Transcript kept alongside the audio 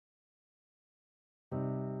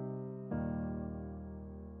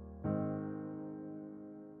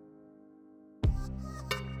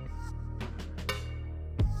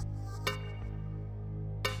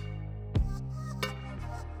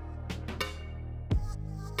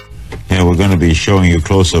Yeah, we're going to be showing you a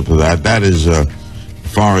close-up of that. That is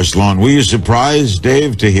Forest Lawn. Were you surprised,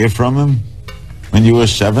 Dave, to hear from him when you were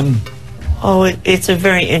 7? Oh, it's a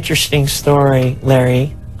very interesting story,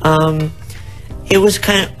 Larry. It was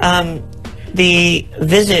kind of, the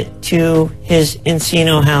visit to his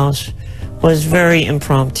Encino house was very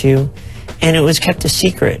impromptu, and it was kept a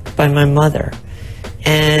secret by my mother.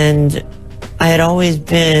 And I had always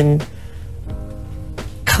been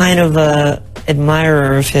kind of a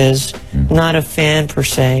admirer of his, not a fan per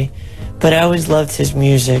se, but I always loved his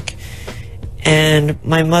music. And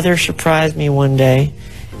my mother surprised me one day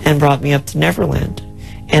and brought me up to Neverland.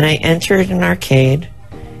 And I entered an arcade,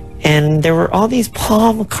 and there were all these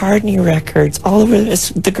Paul McCartney records all over this,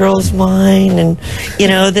 The Girl Is Mine, and, you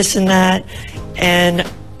know, this and that. And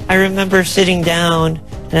I remember sitting down,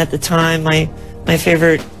 and at the time, my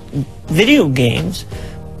favorite video games,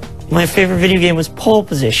 my favorite video game was Pole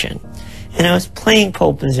Position. And I was playing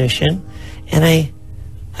Pole Position, and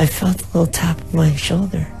I felt a little tap on my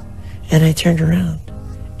shoulder, and I turned around,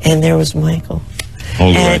 and there was Michael.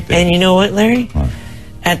 And you know what, Larry? What?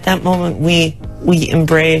 At that moment, we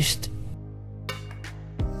embraced.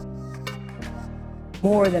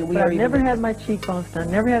 More than we I've never had my cheekbones done,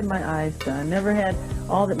 never had my eyes done, never had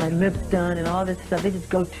all that, my lips done and all this stuff. They just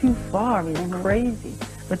go too far. I mean, it's crazy.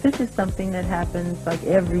 But this is something that happens like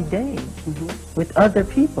every day with other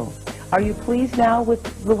people. Are you pleased now with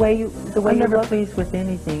the way you look? I'm never pleased with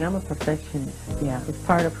anything. I'm a perfectionist. Yeah. It's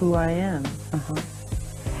part of who I am.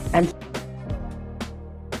 And